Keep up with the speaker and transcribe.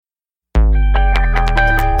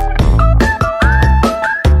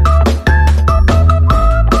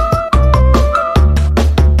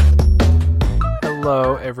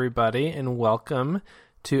everybody, and welcome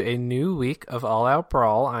to a new week of All Out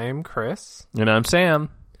Brawl. I am Chris. And I'm Sam.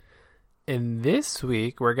 And this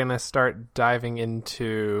week, we're going to start diving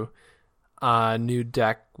into a new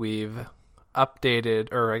deck we've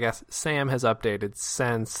updated, or I guess Sam has updated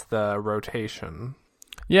since the rotation.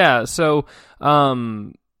 Yeah, so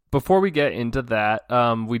before we get into that,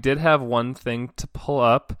 we did have one thing to pull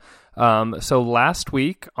up. So last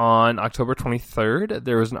week on October 23rd,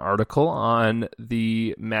 there was an article on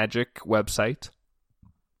the Magic website,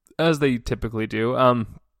 as they typically do.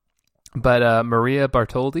 But Maria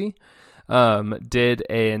Bartoldi did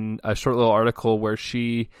a short little article where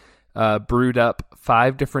she brewed up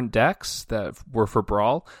 5 different decks that were for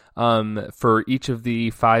Brawl for each of the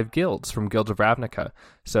 5 guilds from Guilds of Ravnica.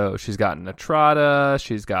 So she's got an Etrata,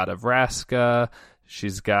 she's got a Vraska,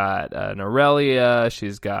 she's got an Aurelia,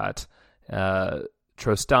 she's got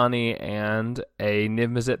Trostani, and a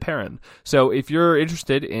Niv-Mizzet Perrin. So if you're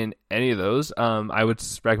interested in any of those, I would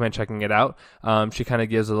recommend checking it out. She kind of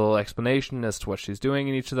gives a little explanation as to what she's doing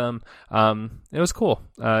in each of them. It was cool.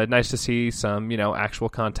 Nice to see some, actual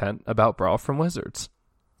content about Brawl from Wizards.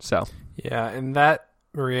 So yeah, and that,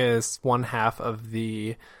 Maria, is one half of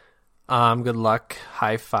the Good Luck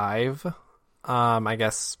High Five, I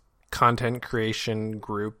guess, content creation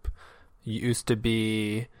group. Used to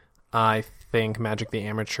be, I think, Magic the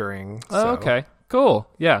Amateuring. So. Oh, okay. Cool.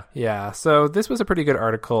 Yeah. Yeah. So this was a pretty good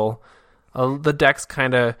article. The decks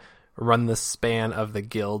kind of run the span of the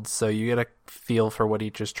guilds, so you get a feel for what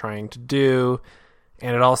each is trying to do.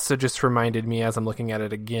 And it also just reminded me, as I'm looking at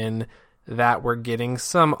it again, that we're getting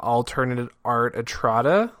some alternate art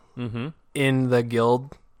Etrata in the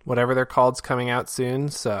guild, whatever they're called, is coming out soon.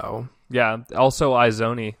 So yeah. Also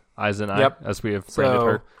Izoni, as we have branded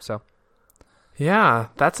her. So. Yeah,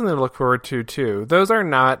 that's something to look forward to, too. Those are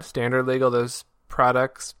not standard legal, those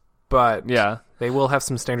products, but yeah, they will have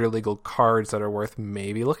some standard legal cards that are worth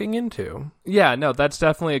maybe looking into. Yeah, no, that's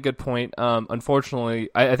definitely a good point. Unfortunately,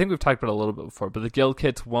 I think we've talked about it a little bit before, but the guild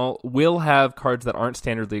kits will have cards that aren't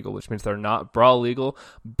standard legal, which means they're not Brawl legal,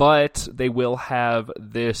 but they will have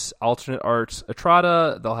this alternate art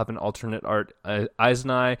Etrata, they'll have an alternate art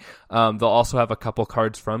Izani, they'll also have a couple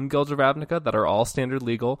cards from Guilds of Ravnica that are all standard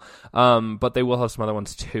legal, but they will have some other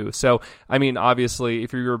ones too. So, I mean, obviously,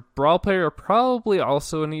 if you're a Brawl player, you're probably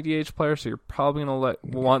also an EDH player, so you're probably going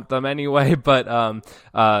to want them anyway, but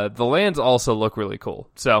the lands also look really cool.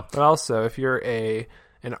 So, but also, if you're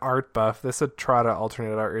an art buff, this Etrata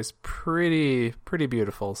alternate art is pretty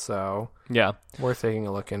beautiful, so yeah, worth taking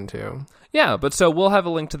a look into. Yeah, but so we'll have a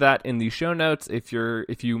link to that in the show notes if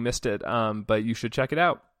you missed it, but you should check it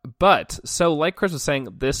out. But so, like Chris was saying,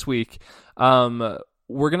 this week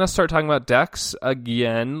we're going to start talking about decks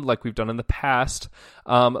again, like we've done in the past.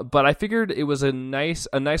 But I figured it was a nice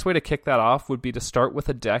way to kick that off would be to start with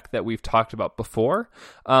a deck that we've talked about before,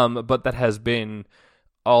 but that has been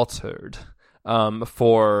altered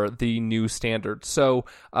for the new standard. So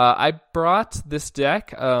I brought this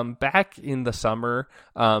deck back in the summer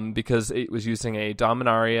because it was using a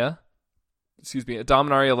Dominaria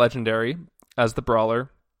Legendary as the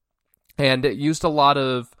brawler, and it used a lot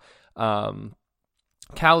of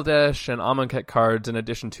Kaladesh and Amonkhet cards in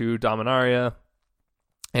addition to Dominaria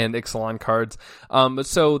and Ixalan cards.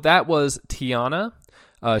 So that was Tiana,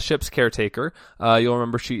 Ship's Caretaker. You'll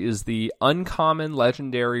remember she is the uncommon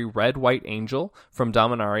legendary red-white angel from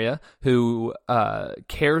Dominaria who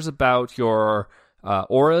cares about your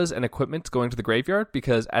auras and equipment going to the graveyard,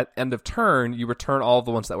 because at end of turn, you return all of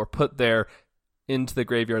the ones that were put there into the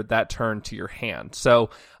graveyard that turn to your hand. So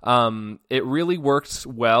it really works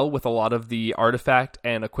well with a lot of the artifact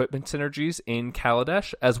and equipment synergies in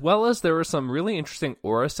Kaladesh, as well as there were some really interesting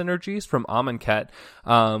aura synergies from Amonkhet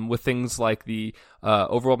with things like the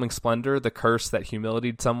Overwhelming Splendor, the curse that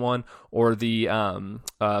humiliated someone, or the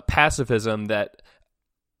pacifism that,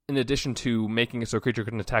 in addition to making it so a creature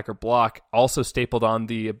couldn't attack or block, also stapled on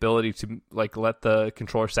the ability to let the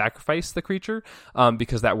controller sacrifice the creature,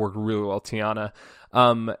 because that worked really well with Tiana.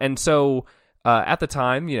 And so at the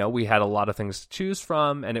time, we had a lot of things to choose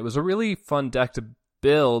from, and it was a really fun deck to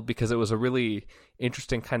build because it was a really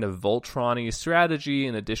interesting kind of Voltron-y strategy,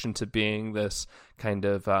 in addition to being this kind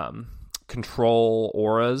of control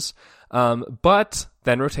auras. But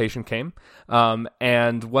then rotation came,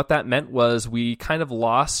 and what that meant was we kind of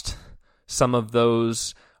lost some of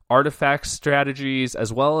those artifact strategies,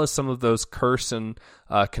 as well as some of those curse and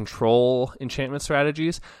control enchantment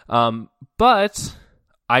strategies. But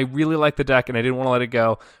I really liked the deck, and I didn't want to let it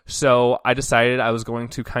go, so I decided I was going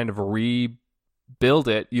to kind of rebuild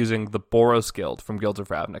it using the Boros Guild from Guilds of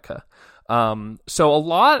Ravnica.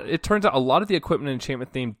 So it turns out a lot of the equipment and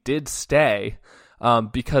enchantment theme did stay,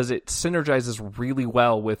 because it synergizes really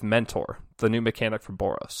well with Mentor, the new mechanic for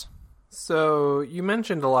Boros. So you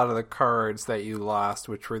mentioned a lot of the cards that you lost,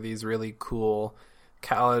 which were these really cool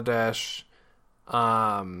Kaladesh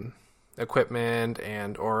equipment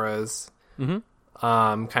and auras. Mm-hmm.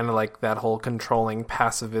 Kind of like that whole controlling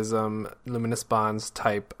passivism, luminous bonds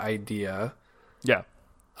type idea. Yeah.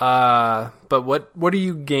 But what are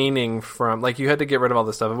you gaining from, like, you had to get rid of all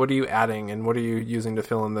this stuff. What are you adding and what are you using to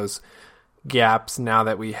fill in those gaps now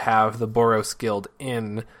that we have the Boros guild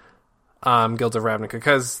in Guilds of Ravnica?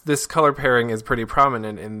 Because this color pairing is pretty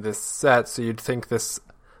prominent in this set, so you'd think this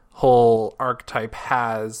whole archetype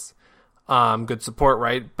has good support,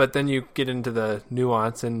 right? But then you get into the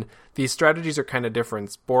nuance, and these strategies are kind of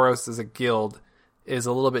different. Boros as a guild is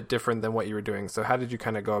a little bit different than what you were doing. So how did you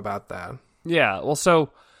kind of go about that? Yeah, well,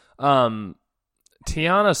 so Tiana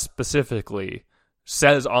specifically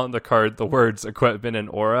says on the card the words equipment and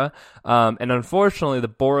aura, and unfortunately the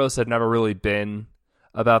Boros had never really been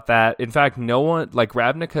about that. In fact, no one, like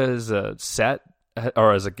Ravnica as a set,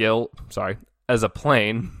 or as a guild, sorry, as a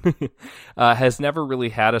plane, has never really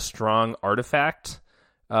had a strong artifact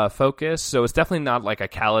focus. So it's definitely not like a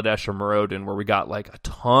Kaladesh or Morodin where we got like a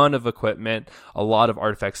ton of equipment, a lot of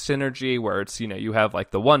artifact synergy, where it's, you have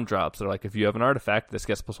like the one drops that are like, if you have an artifact, this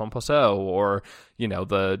gets +1/+0, or,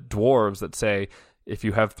 the dwarves that say, if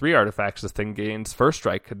you have 3 artifacts, this thing gains first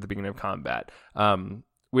strike at the beginning of combat.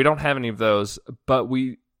 We don't have any of those, but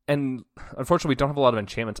and unfortunately, we don't have a lot of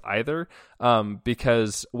enchantments either,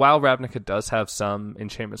 because while Ravnica does have some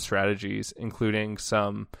enchantment strategies, including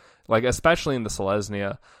some, like especially in the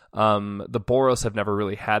Selesnya, the Boros have never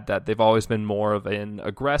really had that. They've always been more of an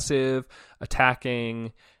aggressive,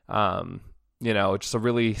 attacking, just a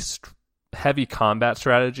really heavy combat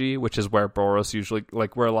strategy, which is where Boros usually,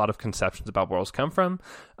 like where a lot of conceptions about Boros come from.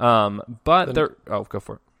 Go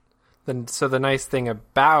for it. So the nice thing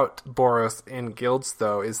about Boros in guilds,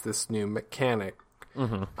 though, is this new mechanic,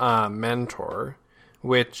 Mentor,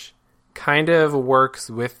 which kind of works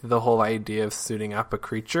with the whole idea of suiting up a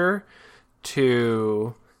creature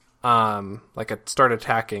to start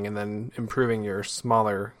attacking and then improving your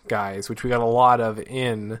smaller guys, which we got a lot of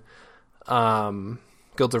in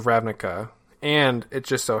Guilds of Ravnica. And it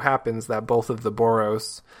just so happens that both of the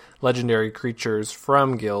Boros legendary creatures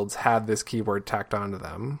from guilds had this keyword tacked onto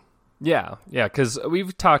them. Yeah, because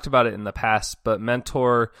we've talked about it in the past, but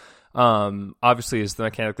Mentor obviously is the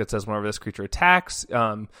mechanic that says whenever this creature attacks,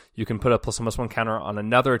 you can put a +1/+1 counter on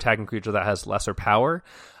another attacking creature that has lesser power.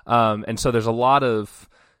 And so there's a lot of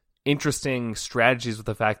interesting strategies with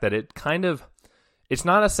the fact that it's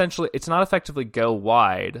not effectively go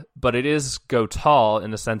wide, but it is go tall in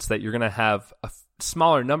the sense that you're going to have a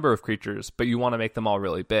smaller number of creatures, but you want to make them all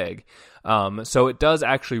really big. So it does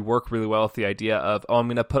actually work really well with the idea of, I'm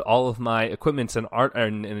going to put all of my equipments and art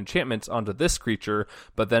and enchantments onto this creature,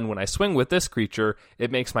 but then when I swing with this creature,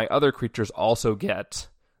 it makes my other creatures also get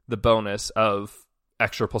the bonus of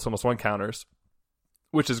extra +1/+1 counters,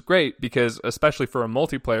 which is great because, especially for a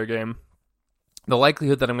multiplayer game, the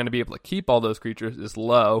likelihood that I'm going to be able to keep all those creatures is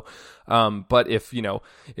low. But if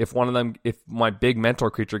my big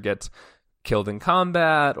mentor creature gets killed in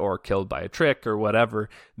combat or killed by a trick or whatever,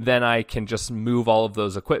 then I can just move all of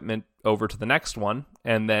those equipment over to the next one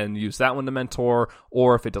and then use that one to mentor,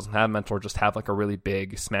 or if it doesn't have mentor, just have like a really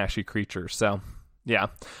big smashy creature. So yeah.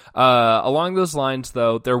 Along those lines,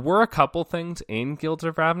 though, there were a couple things in Guilds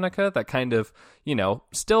of Ravnica that kind of,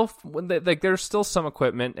 still, there's still some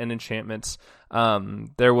equipment and enchantments.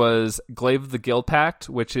 There was Glaive of the Guild Pact,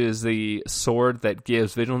 which is the sword that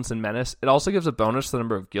gives Vigilance and Menace. It also gives a bonus to the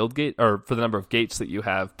number of for the number of gates that you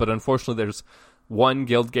have, but unfortunately there's one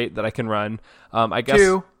guild gate that I can run. I guess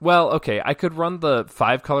 2. Well, okay, I could run the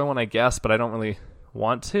 5-color one, I guess, but I don't really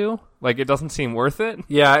want to. Like, it doesn't seem worth it.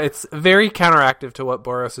 Yeah, it's very counteractive to what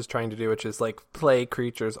Boros is trying to do, which is like play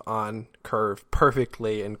creatures on curve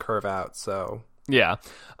perfectly and curve out. So yeah,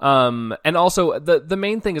 and also the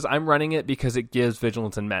main thing is I'm running it because it gives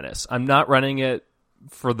Vigilance and Menace. I'm not running it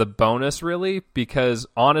for the bonus really, because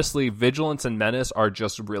honestly, Vigilance and Menace are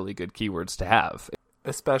just really good keywords to have,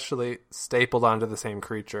 especially stapled onto the same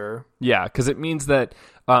creature. Yeah, because it means that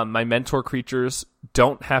my mentor creatures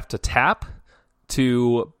don't have to tap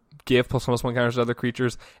to give +1/+1 counters to other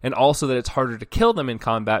creatures, and also that it's harder to kill them in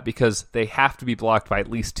combat because they have to be blocked by at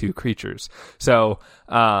least 2 creatures. So,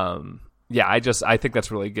 I think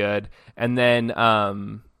that's really good. And then,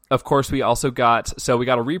 of course, we got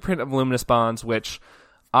a reprint of Luminous Bonds, which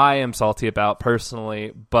I am salty about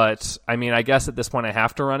personally, but I mean, I guess at this point I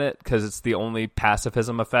have to run it because it's the only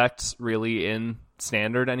pacifism effect really in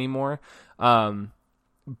Standard anymore.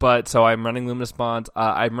 But so I'm running Luminous Bonds.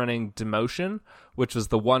 I'm running Demotion, which is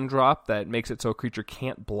the 1-drop that makes it so a creature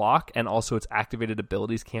can't block, and also its activated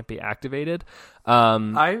abilities can't be activated.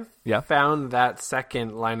 I've found that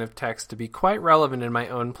second line of text to be quite relevant in my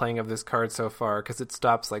own playing of this card so far, because it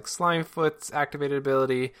stops like Slimefoot's activated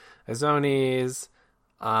ability, Azoni's,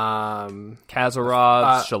 Kazarov's,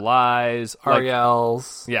 Shalai's,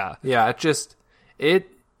 Ariel's. Yeah.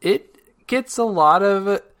 It gets a lot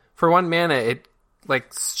of, for 1 mana, it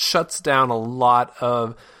like shuts down a lot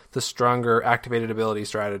of the stronger activated ability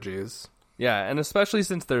strategies. Yeah, and especially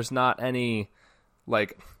since there's not any,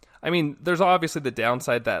 like, I mean, there's obviously the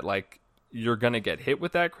downside that, like, you're going to get hit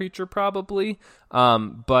with that creature probably,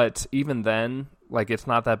 but even then, like, it's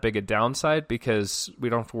not that big a downside because we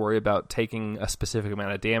don't have to worry about taking a specific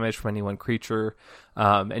amount of damage from any one creature,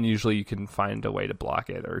 and usually you can find a way to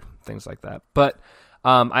block it or things like that. But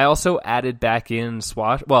I also added back in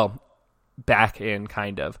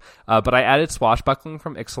kind of. But I added Swashbuckling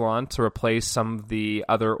from Ixalan to replace some of the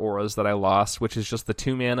other auras that I lost, which is just the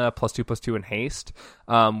 2 mana +2/+2 and haste,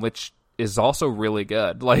 which is also really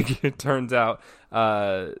good. Like, it turns out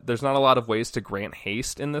there's not a lot of ways to grant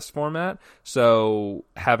haste in this format, so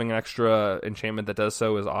having an extra enchantment that does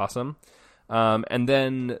so is awesome. And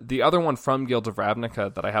then the other one from Guild of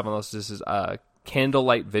Ravnica that I have on this is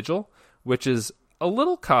Candlelight Vigil, which is a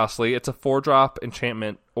little costly. It's a 4-drop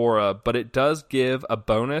enchantment aura, but it does give a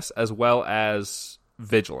bonus as well as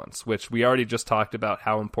vigilance, which we already just talked about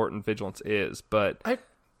how important vigilance is. But I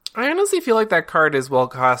honestly feel like that card is well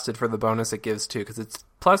costed for the bonus it gives too, because it's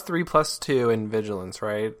 +3/+2 in vigilance,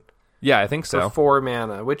 right? Yeah, I think so. For 4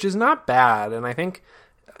 mana, which is not bad, and I think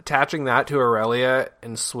attaching that to Aurelia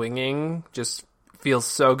and swinging just feels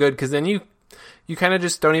so good, because then you kind of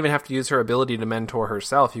just don't even have to use her ability to mentor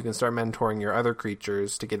herself. You can start mentoring your other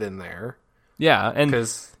creatures to get in there. Yeah, and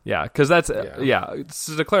because that's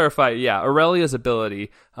So to clarify, Aurelia's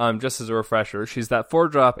ability, just as a refresher, she's that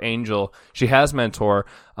 4-drop angel. She has mentor,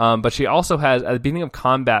 but she also has at the beginning of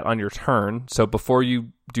combat on your turn. So before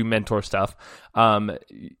you do mentor stuff,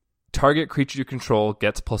 target creature you control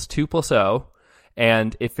gets +2/+0.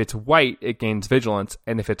 And if it's white, it gains vigilance,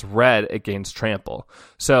 and if it's red, it gains trample.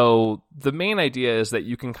 So the main idea is that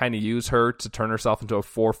you can kind of use her to turn herself into a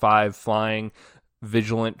 4/5 flying,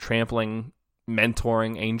 vigilant, trampling,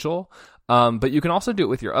 mentoring angel. But you can also do it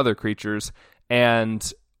with your other creatures.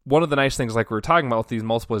 And one of the nice things, like we were talking about with these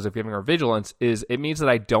multiples of giving her vigilance, is it means that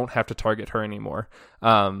I don't have to target her anymore.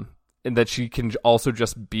 And that she can also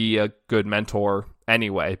just be a good mentor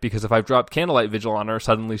anyway, because if I've dropped Candlelight Vigil on her,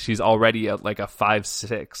 suddenly she's already at like a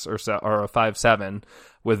 5/6 or a 5/7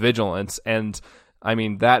 with vigilance, and I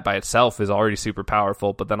mean that by itself is already super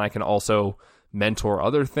powerful. But then I can also mentor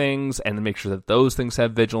other things and make sure that those things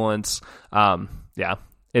have vigilance.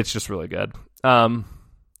 It's just really good.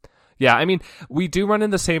 I mean, we do run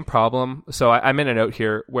into the same problem. So I made a note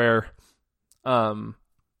here where the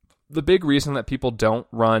big reason that people don't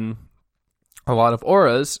run a lot of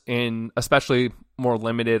auras in especially more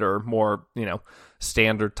limited or more,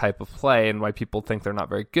 standard type of play, and why people think they're not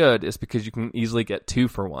very good, is because you can easily get 2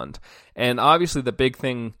 for 1. And obviously the big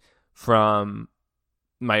thing from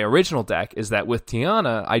my original deck is that with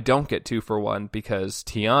Tiana, I don't get 2 for 1 because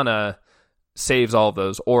Tiana saves all of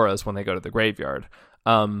those auras when they go to the graveyard.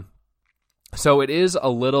 So it is a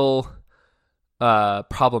little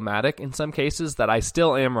problematic in some cases that I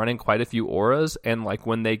still am running quite a few auras, and like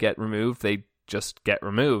when they get removed, they just get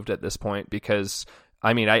removed at this point, because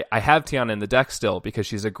I mean, I have Tiana in the deck still because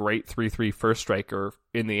she's a great 3/3 first striker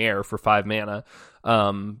in the air for 5 mana.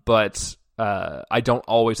 But I don't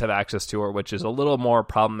always have access to her, which is a little more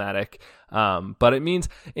problematic. But it means,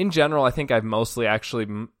 in general, I think I've mostly actually,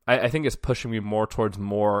 I think it's pushing me more towards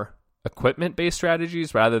more equipment-based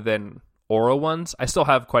strategies rather than aura ones. I still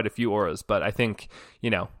have quite a few auras, but I think,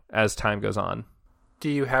 as time goes on. Do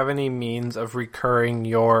you have any means of recurring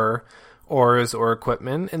your auras or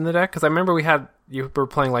equipment in the deck? Because I remember you were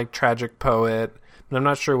playing like Tragic Poet, and I'm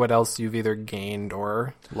not sure what else you've either gained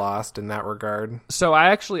or lost in that regard. So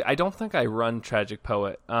I don't think I run Tragic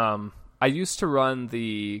Poet. I used to run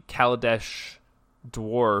the Kaladesh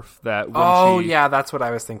dwarf that when that's what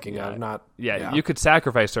I was thinking of. You could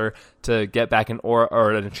sacrifice her to get back an aura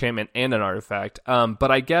or an enchantment and an artifact.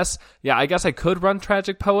 But I guess I could run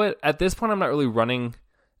Tragic Poet. At this point, I'm not really running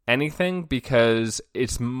anything because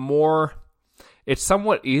it's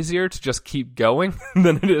somewhat easier to just keep going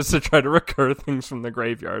than it is to try to recur things from the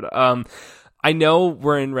graveyard. I know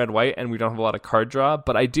we're in red-white and we don't have a lot of card draw,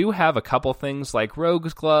 but I do have a couple things like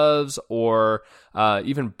Rogue's Gloves or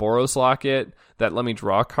even Boros Locket that let me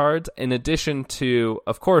draw cards, in addition to,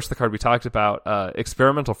 of course, the card we talked about,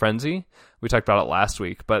 Experimental Frenzy. We talked about it last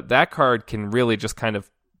week, but that card can really just kind of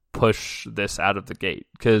push this out of the gate,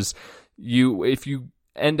 because if you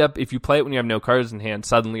play it when you have no cards in hand,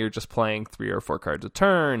 suddenly you're just playing 3 or 4 cards a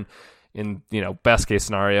turn. In, best case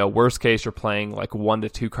scenario, worst case, you're playing like 1 to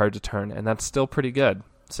 2 cards a turn, and that's still pretty good.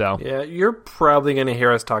 So yeah, you're probably going to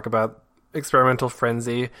hear us talk about Experimental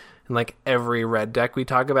Frenzy in like every red deck we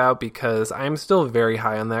talk about, because I'm still very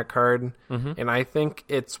high on that card, and I think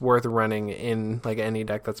it's worth running in like any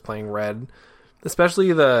deck that's playing red,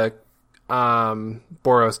 especially the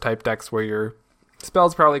Boros type decks where your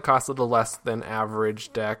spells probably cost a little less than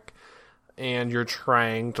average deck, and you're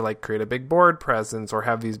trying to like create a big board presence or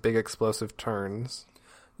have these big explosive turns.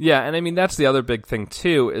 Yeah, and I mean that's the other big thing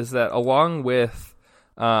too, is that along with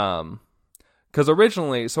because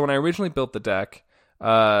when I originally built the deck,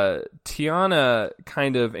 Tiana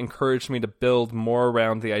kind of encouraged me to build more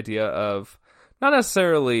around the idea of not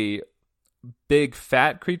necessarily big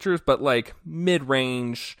fat creatures, but like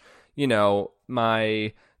mid-range,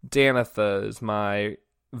 my Danathas, my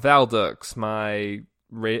Valdux, my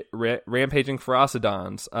Rampaging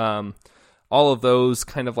Ferocidons, all of those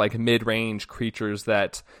kind of like mid-range creatures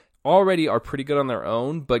that already are pretty good on their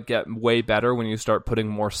own, but get way better when you start putting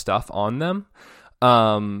more stuff on them.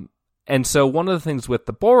 And so one of the things with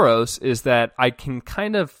the Boros is that I can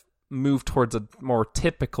kind of move towards a more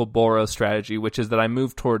typical Boros strategy, which is that I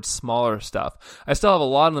move towards smaller stuff. I still have a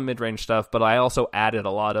lot of the mid-range stuff, but I also added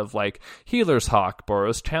a lot of like Healer's Hawk,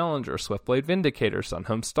 Boros Challenger, Swiftblade Vindicator,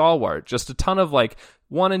 Sunhome Stalwart, just a ton of like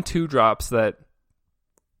 1 and 2 drops that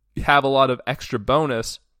have a lot of extra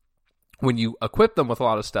bonus when you equip them with a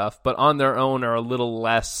lot of stuff, but on their own are a little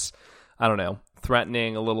less,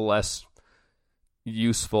 threatening, a little less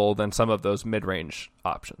useful than some of those mid-range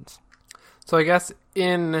options. So I guess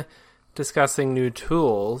in discussing new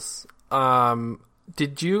tools,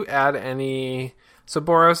 did you add any... So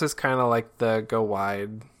Boros is kind of like the go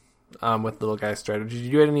wide with little guy strategy.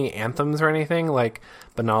 Did you add any anthems or anything like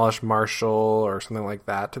Banalish Marshal or something like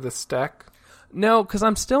that to this deck? No, because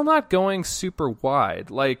I'm still not going super wide.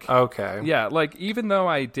 Like, okay. Yeah, like even though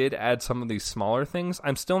I did add some of these smaller things,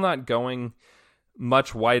 I'm still not going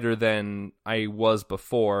much wider than I was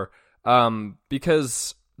before,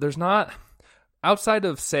 because there's not... Outside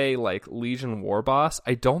of, say, like Legion Warboss,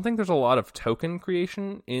 I don't think there's a lot of token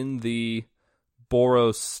creation in the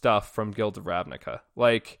Boros stuff from Guild of Ravnica.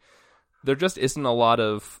 Like, there just isn't a lot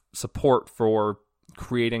of support for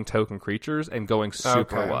creating token creatures and going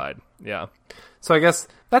super wide. Yeah. So I guess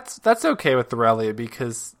that's okay with the Relia,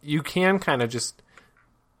 because you can kind of just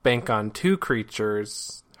bank on 2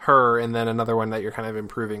 creatures, her and then another one that you're kind of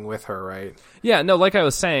improving with her, right? Yeah, no, like I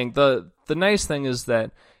was saying, the nice thing is that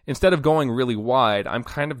instead of going really wide, I'm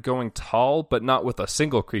kind of going tall, but not with a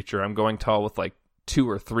single creature. I'm going tall with like 2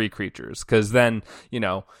 or 3 creatures, because then,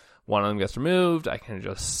 one of them gets removed. I can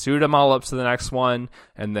just suit them all up to the next one,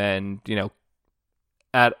 and then,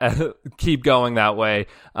 keep going that way.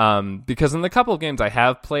 Because in the couple of games I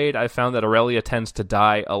have played, I found that Aurelia tends to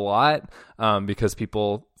die a lot, because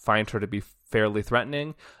people find her to be fairly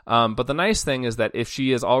threatening. But the nice thing is that if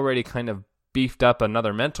she is already kind of beefed up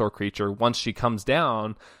another mentor creature, once she comes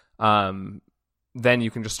down, then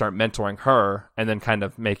you can just start mentoring her and then kind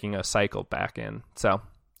of making a cycle back in. So,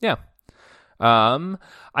 yeah.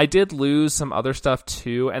 I did lose some other stuff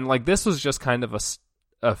too, and like this was just kind of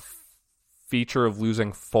a feature of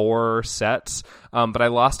losing 4 sets, but I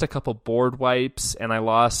lost a couple board wipes, and I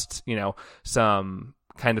lost, some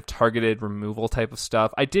kind of targeted removal type of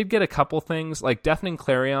stuff. I did get a couple things, like Deafening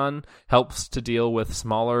Clarion helps to deal with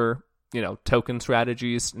smaller token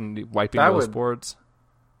strategies and wiping those boards.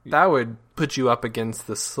 That would put you up against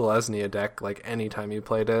the Selesnya deck like anytime you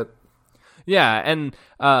played it. Yeah, and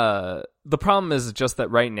the problem is just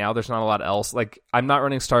that right now there's not a lot else. Like, I'm not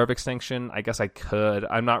running Star of Extinction. I guess I could.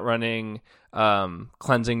 I'm not running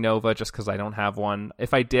Cleansing Nova just because I don't have one.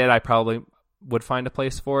 If I did, I probably would find a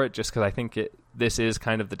place for it, just because I think this is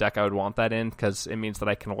kind of the deck I would want that in, because it means that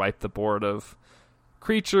I can wipe the board of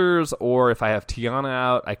creatures, or if I have Tiana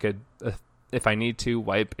out, I could, if I need to,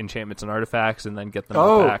 wipe enchantments and artifacts and then get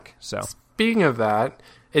them back. So speaking of that,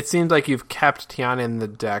 it seems like you've kept Tiana in the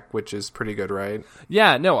deck, which is pretty good, right?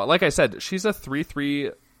 Yeah, no, like I said, she's a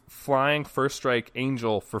 3/3 flying first strike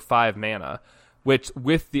angel for 5 mana, which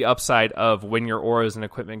with the upside of when your auras and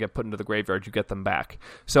equipment get put into the graveyard, you get them back.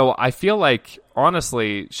 So I feel like,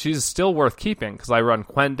 honestly, she's still worth keeping, because I run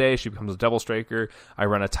Quende, she becomes a double striker. I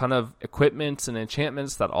run a ton of equipments and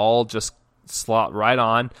enchantments that all just slot right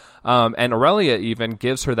on. And Aurelia even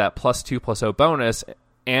gives her that +2/+0 bonus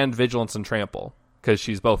and Vigilance and Trample because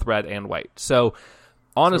she's both red and white. So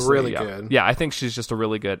honestly, really good. Yeah, I think she's just a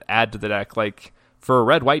really good add to the deck. Like for a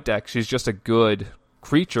red-white deck, she's just a good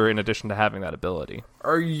creature in addition to having that ability.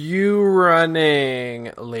 Are you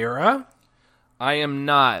running Lyra? I am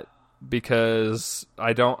not, because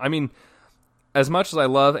I don't... I mean, as much as I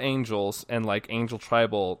love Angels and like Angel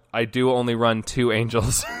Tribal, I do only run 2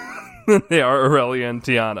 Angels. They are Aurelia and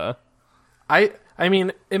Tiana. I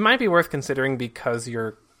mean, it might be worth considering because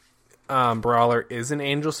your Brawler is an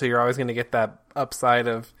Angel, so you're always going to get that upside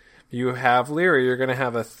of you have Lyra, you're going to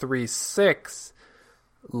have a 3/6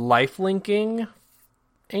 life-linking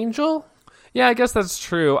Angel? Yeah, I guess that's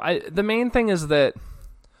true. The main thing is that,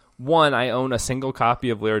 one, I own a single copy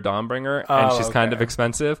of Lyra Dawnbringer, and she's kind of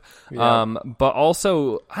expensive. Yeah. But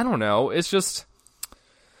also, I don't know, it's just...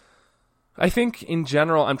 I think, in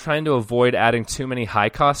general, I'm trying to avoid adding too many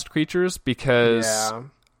high-cost creatures, because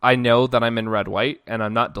I know that I'm in red-white, and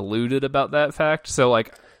I'm not deluded about that fact. So,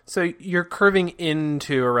 like... So you're curving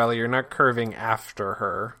into Aurelia, you're not curving after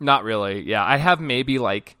her. Not really, yeah. I have maybe,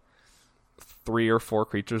 like, 3 or 4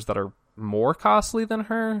 creatures that are more costly than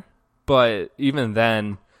her, but even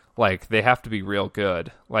then, like, they have to be real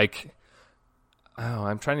good. Like,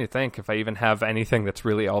 I'm trying to think if I even have anything that's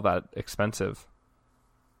really all that expensive.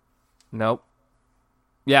 Nope.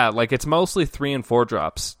 Yeah, like, it's mostly 3 and 4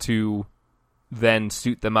 drops to then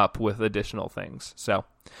suit them up with additional things. So,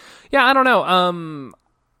 yeah, I don't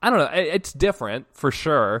know. It's different, for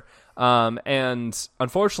sure. And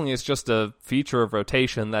unfortunately, it's just a feature of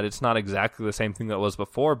rotation that it's not exactly the same thing that it was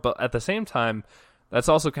before. But at the same time, that's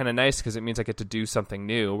also kind of nice because it means I get to do something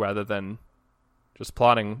new rather than just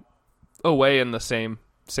plotting away in the same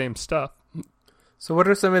stuff. So what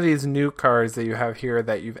are some of these new cards that you have here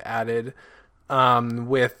that you've added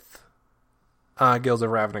with Guilds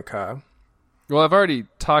of Ravnica? Well, I've already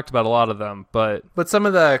talked about a lot of them, but some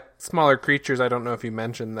of the smaller creatures, I don't know if you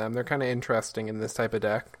mentioned them. They're kind of interesting in this type of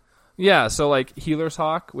deck. Yeah, so like Healer's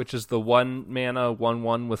Hawk, which is the 1 mana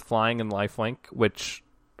 1/1 with flying and lifelink, which,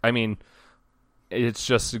 I mean, it's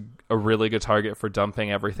just a really good target for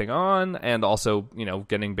dumping everything on and also, you know,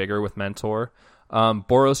 getting bigger with Mentor.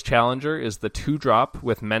 Boros Challenger is the 2-drop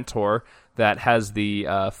with Mentor that has the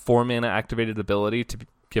 4 mana activated ability to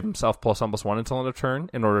give himself +1/+1 until end of turn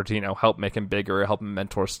in order to, you know, help make him bigger, help him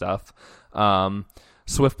mentor stuff.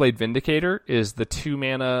 Swiftblade Vindicator is the 2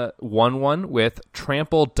 mana 1/1 with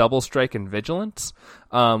Trample, Double Strike, and Vigilance,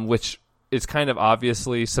 which is kind of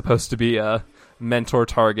obviously supposed to be a mentor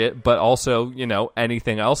target, but also, you know,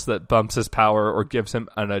 anything else that bumps his power or gives him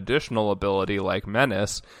an additional ability like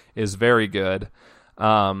Menace is very good.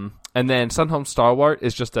 And then Sunhome Stalwart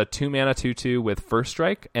is just a 2 mana 2/2 with First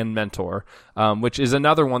Strike and Mentor, which is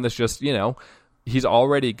another one that's just, you know, he's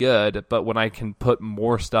already good, but when I can put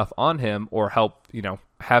more stuff on him or help, you know,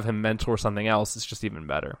 have him mentor something else, it's just even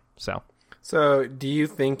better. So do you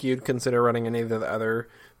think you'd consider running any of the other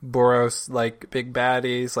Boros, like, big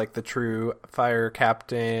baddies, like the True Fire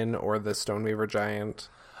Captain or the Stoneweaver Giant?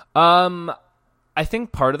 I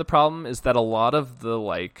think part of the problem is that a lot of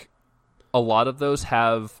those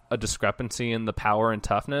have a discrepancy in the power and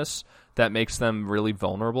toughness that makes them really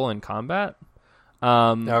vulnerable in combat.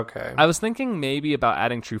 Okay. I was thinking maybe about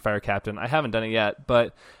adding True Fire Captain. I haven't done it yet,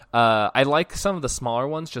 but I like some of the smaller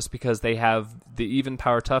ones just because they have the even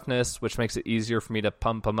power toughness, which makes it easier for me to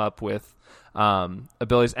pump them up with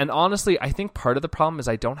abilities. And honestly, I think part of the problem is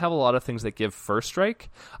I don't have a lot of things that give First Strike.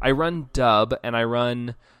 I run Dub, and I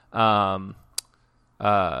run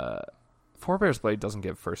Forebear's Blade doesn't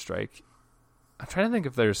give First Strike. I'm trying to think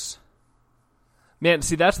if there's... Man,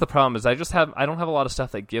 see, that's the problem, is I don't have a lot of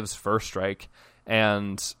stuff that gives First Strike,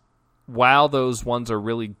 and while those ones are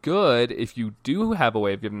really good, if you do have a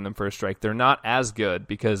way of giving them First Strike, they're not as good,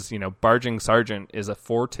 because, you know, Barging Sergeant is a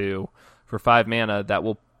 4/2 for 5 mana that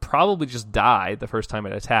will probably just die the first time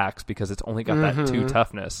it attacks, because it's only got that 2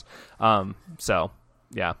 toughness. So,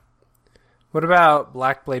 yeah. What about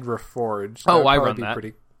Blackblade Reforged? Oh, I run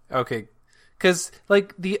that. Okay. Because,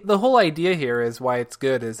 like, the whole idea here is why it's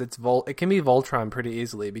good is it can be Voltron pretty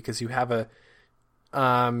easily because you have a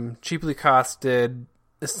cheaply costed,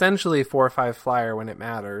 essentially 4 or 5 flyer when it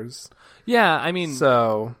matters. Yeah, I mean...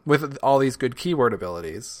 So, with all these good keyword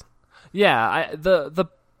abilities. Yeah, the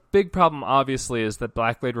big problem, obviously, is that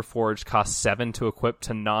Blackblade Reforged costs 7 to equip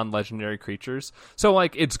to non-legendary creatures. So,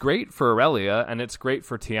 like, it's great for Aurelia, and it's great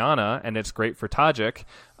for Tiana, and it's great for Tajik,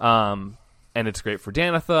 and it's great for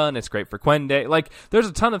Danitha, and it's great for Quende. Like, there's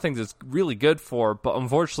a ton of things it's really good for, but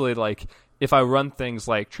unfortunately, like, if I run things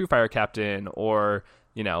like True Fire Captain or,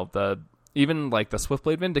 you know, the even like the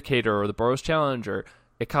Swiftblade Vindicator or the Boros Challenger,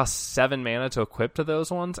 it costs 7 mana to equip to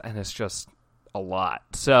those ones, and it's just a lot.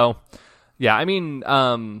 So, yeah, I mean,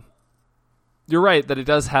 you're right that it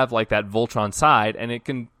does have like that Voltron side, and it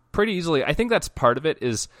can pretty easily. I think that's part of it.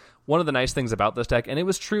 Is one of the nice things about this deck, and it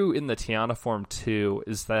was true in the Tiana form too,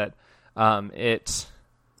 is that it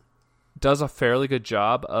does a fairly good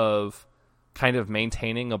job of kind of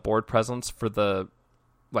maintaining a board presence for the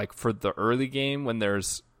early game when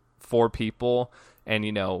there's 4 people, and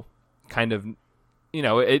kind of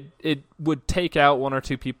it would take out 1 or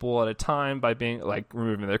 2 people at a time by being like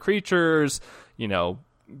removing their creatures,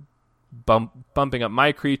 bumping up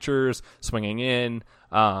my creatures, swinging in,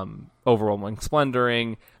 overwhelming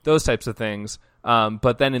splendoring, those types of things.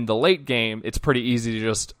 But then in the late game, it's pretty easy to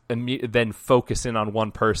just then focus in on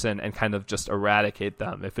one person and kind of just eradicate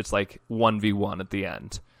them if it's like 1v1 at the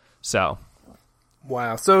end. So,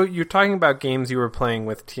 wow. So you're talking about games you were playing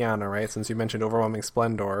with Tiana, right? Since you mentioned Overwhelming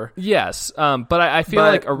Splendor. Yes, but I feel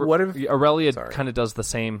like what if Aurelia kind of does the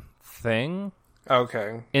same thing.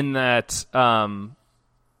 Okay. In that,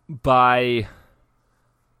 by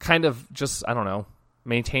kind of just, I don't know,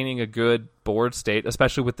 maintaining a good board state,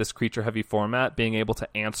 especially with this creature heavy format, being able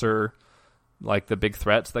to answer like the big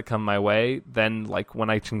threats that come my way, then like when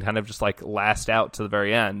I can kind of just like last out to the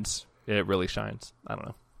very end, it really shines. I don't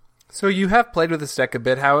know. So you have played with this deck a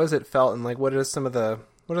bit. How has it felt, and like what are some of the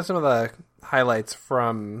highlights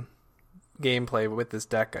from gameplay with this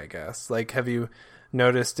deck, I guess? Like, have you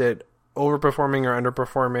noticed it overperforming or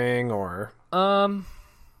underperforming, or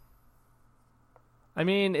I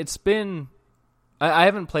mean, it's been I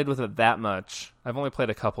haven't played with it that much. I've only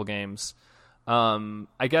played a couple games.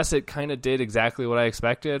 I guess it kind of did exactly what I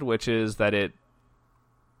expected, which is that it,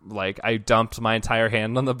 like, I dumped my entire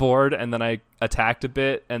hand on the board, and then I attacked a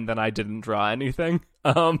bit, and then I didn't draw anything,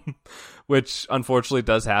 which unfortunately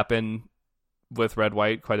does happen with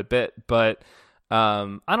red-white quite a bit. But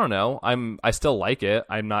I don't know. I still like it.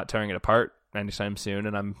 I'm not tearing it apart anytime soon,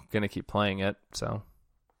 and I'm going to keep playing it. So,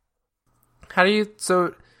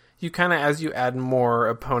 you kind of, as you add more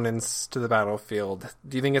opponents to the battlefield,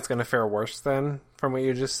 do you think it's going to fare worse then, from what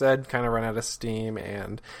you just said? Kind of run out of steam,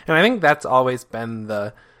 and I think that's always been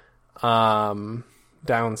the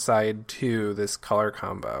downside to this color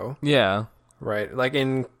combo. Yeah. Right? Like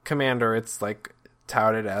in Commander, it's like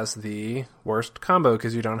touted as the worst combo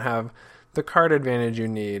because you don't have the card advantage you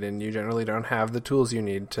need, and you generally don't have the tools you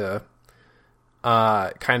need to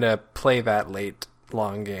kind of play that late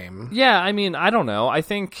long game. Yeah, I mean, I don't know. I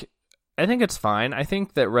think it's fine. I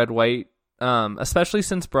think that red-white, especially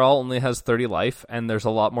since Brawl only has 30 life and there's a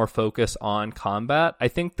lot more focus on combat, I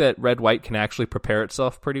think that red-white can actually prepare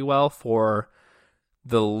itself pretty well for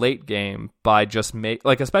the late game by just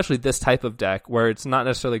especially this type of deck where it's not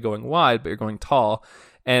necessarily going wide, but you're going tall,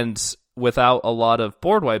 and without a lot of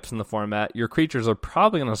board wipes in the format, your creatures are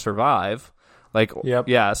probably going to survive. Yep.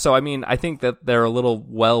 Yeah. So I mean, I think that they're a little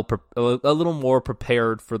more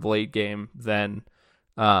prepared for the late game than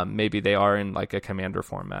maybe they are in like a Commander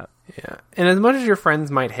format. Yeah, and as much as your friends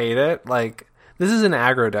might hate it, like, this is an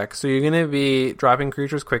aggro deck, so you're going to be dropping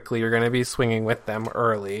creatures quickly. You're going to be swinging with them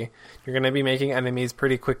early. You're going to be making enemies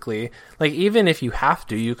pretty quickly. Like, even if you have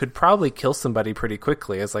to, you could probably kill somebody pretty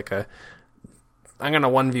quickly as like I'm going to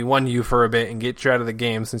 1v1 you for a bit and get you out of the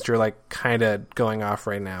game, since you're like kind of going off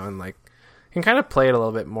right now, and like you can kind of play it a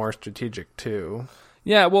little bit more strategic too.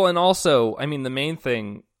 Yeah, well, and also, I mean, the main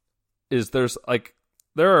thing is there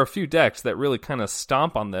are a few decks that really kind of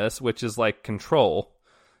stomp on this, which is like control.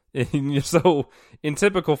 So in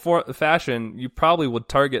typical fashion, you probably would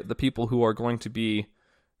target the people who are going to be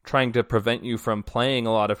trying to prevent you from playing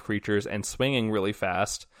a lot of creatures and swinging really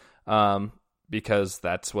fast, because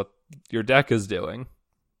that's what your deck is doing.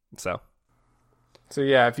 So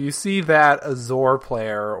yeah, if you see that Azor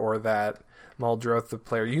player or that Muldrotha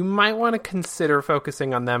player, you might want to consider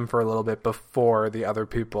focusing on them for a little bit before the other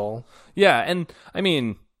people. Yeah, and I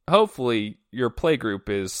mean, hopefully your play group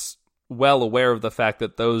is well aware of the fact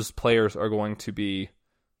that those players are going to be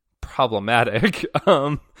problematic.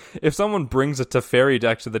 If someone brings a Teferi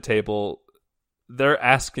deck to the table, they're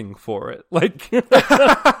asking for it. Like,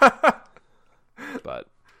 but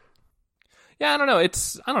yeah, I don't know. I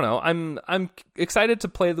don't know. I'm excited to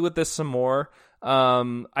play with this some more.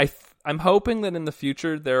 I'm hoping that in the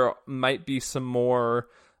future there might be some more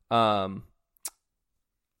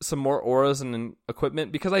auras and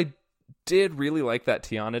equipment, because I did really like that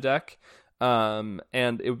Tiana deck, and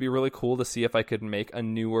it would be really cool to see if I could make a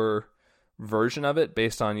newer version of it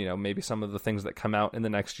based on maybe some of the things that come out in the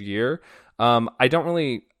next year.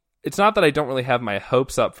 It's not that I don't really have my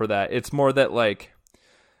hopes up for that. It's more that, like,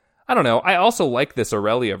 I don't know. I also like this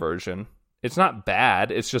Aurelia version. it's not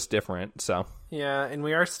bad. It's just different. So Yeah, and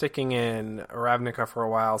we are sticking in Ravnica for a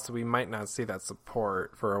while, so we might not see that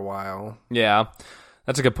support for a while. yeah,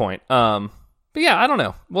 that's a good point. But yeah, I don't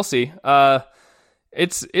know. We'll see.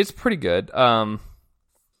 It's pretty good.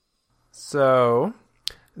 So,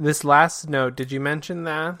 this last note, did you mention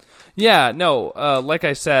that? Yeah, no, like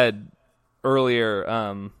I said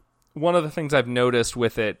earlier, one of the things I've noticed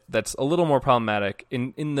with it that's a little more problematic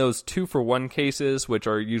in those 2-for-1 cases, which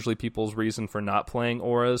are usually people's reason for not playing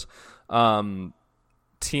auras,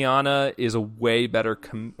 Tiana is a way better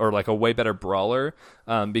a way better brawler,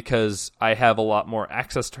 because I have a lot more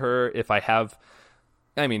access to her. If I have,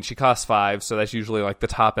 I mean, she costs 5, so that's usually like the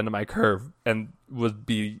top end of my curve, and would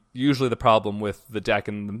be usually the problem with the deck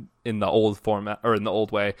in the old format or in the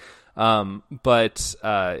old way. But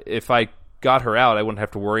if I got her out, I wouldn't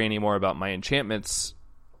have to worry anymore about my enchantments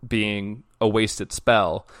being a wasted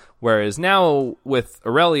spell. Whereas now with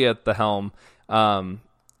Aurelia at the helm,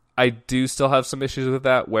 I do still have some issues with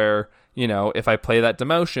that. Where if I play that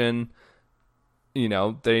demotion,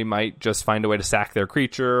 they might just find a way to sack their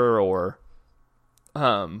creature, or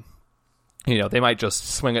they might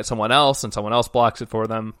just swing at someone else and someone else blocks it for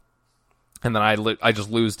them, and then I just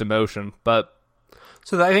lose demotion. But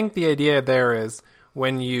so I think the idea there is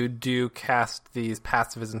when you do cast these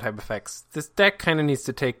pacifism type effects, this deck kind of needs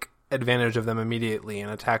to take advantage of them immediately and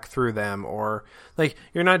attack through them, or like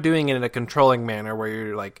you're not doing it in a controlling manner where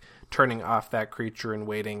you're like turning off that creature and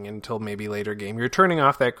waiting until maybe later game. You're turning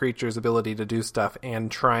off that creature's ability to do stuff and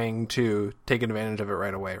trying to take advantage of it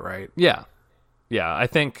right away, right? Yeah, I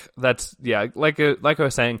think that's like I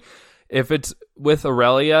was saying, if it's with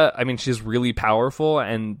Aurelia, I mean, she's really powerful,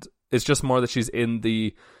 and it's just more that she's in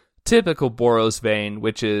the typical Boros vein,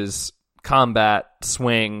 which is combat,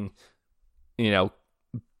 swing,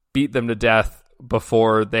 beat them to death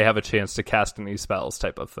before they have a chance to cast any spells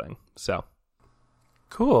type of thing. So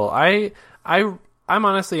cool. I'm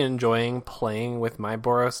honestly enjoying playing with my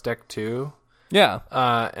Boros deck too. Yeah.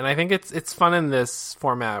 And I think it's fun in this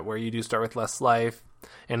format where you do start with less life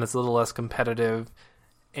and it's a little less competitive,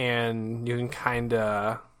 and you can kind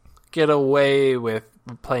of get away with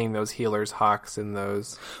playing those healers, Hawks, and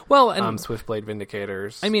those Swiftblade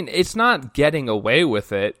Vindicators. I mean, it's not getting away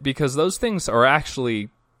with it, because those things are actually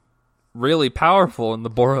really powerful in the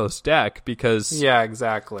Boros deck, because... Yeah,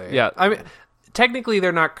 exactly. Yeah. I mean, technically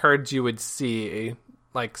they're not cards you would see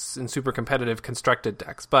like in super competitive constructed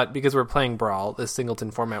decks, but because we're playing Brawl, this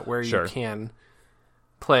singleton format where you can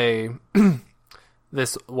play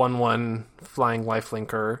this 1/1 flying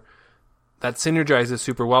lifelinker that synergizes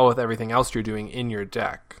super well with everything else you're doing in your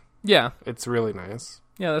deck. Yeah. It's really nice.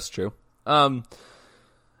 Yeah, that's true. I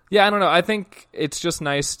don't know. I think it's just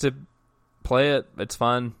nice to play it. It's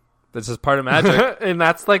fun. This is part of Magic. And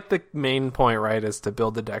that's like the main point, right? Is to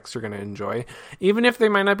build the decks you're going to enjoy, even if they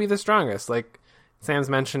might not be the strongest. Like Sam's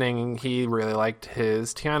mentioning, he really liked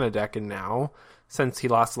his Tiana deck, and now, since he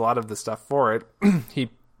lost a lot of the stuff for it,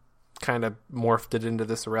 he kind of morphed it into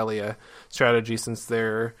this Aurelia strategy, since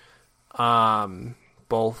they're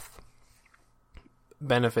both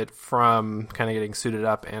benefit from kind of getting suited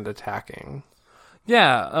up and attacking.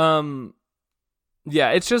 Yeah.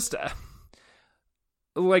 It's just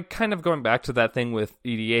like kind of going back to that thing with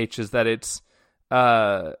EDH, is that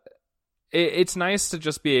it's nice to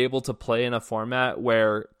just be able to play in a format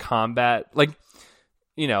where combat, like,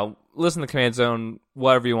 listen to Command Zone,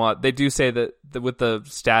 whatever you want. They do say that with the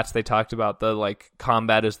stats they talked about, the like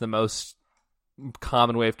combat is the most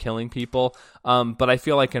common way of killing people. But I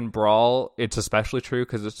feel like in Brawl, it's especially true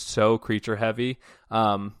because it's so creature heavy.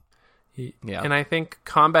 Yeah. And I think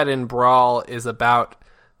combat in Brawl is about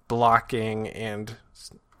blocking and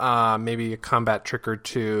maybe a combat trick or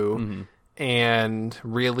two, and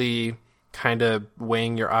really kind of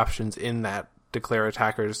weighing your options in that declare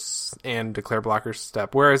attackers and declare blockers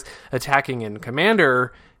step. Whereas attacking in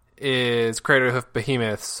Commander is Crater Hoof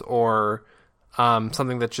Behemoths, or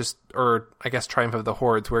something that just, or I guess Triumph of the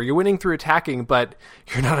Hordes, where you're winning through attacking, but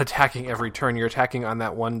you're not attacking every turn. You're attacking on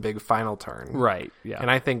that one big final turn. Right, yeah. And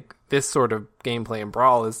I think this sort of gameplay in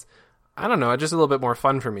Brawl is, I don't know, just a little bit more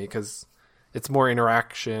fun for me, because it's more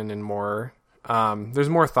interaction and more, there's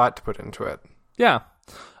more thought to put into it. Yeah.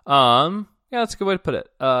 Yeah, that's a good way to put it.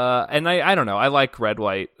 And I don't know, I like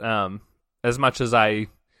red-white, as much as I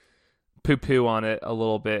poo-poo on it a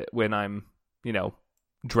little bit when I'm,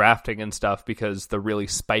 drafting and stuff, because the really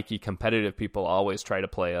spiky competitive people always try to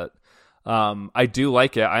play it. I do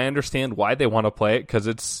like it. I understand why they want to play it, because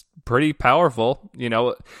it's pretty powerful,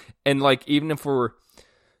 and like, even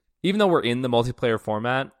though we're in the multiplayer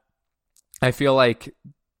format, I feel like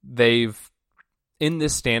in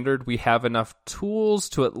this standard, we have enough tools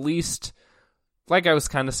to at least like I was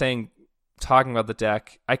kind of saying, talking about the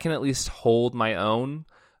deck, I can at least hold my own.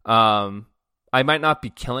 I might not be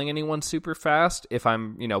killing anyone super fast if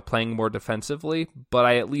I'm, playing more defensively, but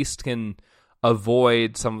I at least can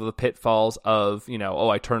avoid some of the pitfalls of,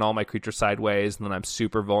 I turn all my creatures sideways and then I'm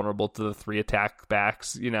super vulnerable to the 3 attack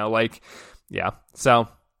backs, yeah. So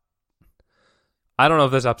I don't know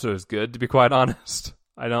if this episode is good, to be quite honest.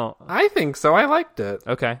 I think so. I liked it.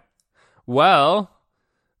 Okay. Well,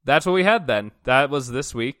 that's what we had then. That was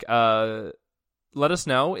this week. Let us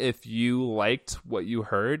know if you liked what you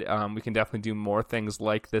heard. We can definitely do more things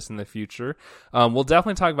like this in the future. We'll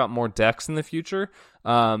definitely talk about more decks in the future.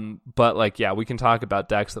 But we can talk about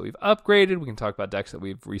decks that we've upgraded. We can talk about decks that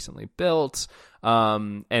we've recently built.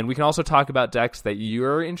 And we can also talk about decks that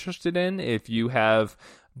you're interested in. If you have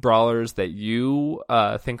brawlers that you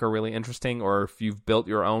think are really interesting, or if you've built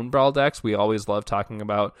your own brawl decks, we always love talking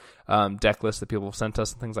about deck lists that people have sent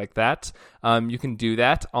us and things like that. You can do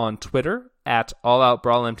that on Twitter at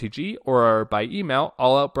alloutbrawlmtg or by email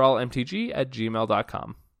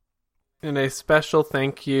alloutbrawlmtg@gmail.com. And a special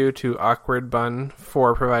thank you to Awkward Bun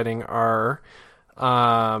for providing our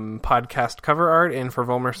podcast cover art, and for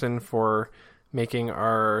Volmerson for making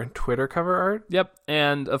our Twitter cover art. Yep.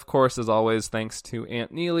 And of course, as always, thanks to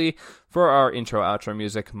Aunt Neely for our intro outro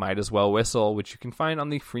music, Might As Well Whistle, which you can find on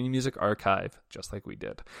the Free Music Archive, just like we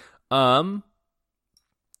did.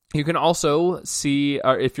 You can also see,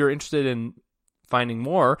 if you're interested in finding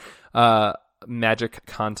more Magic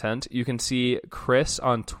content, you can see Chris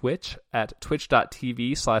on Twitch at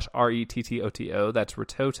twitch.tv/RETTOTO. That's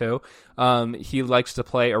Retoto. He likes to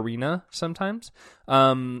play Arena sometimes.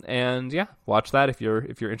 And yeah, watch that if you're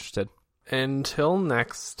interested. Until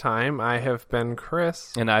next time, I have been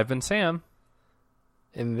Chris. And I've been Sam.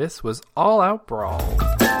 And this was All Out Brawl.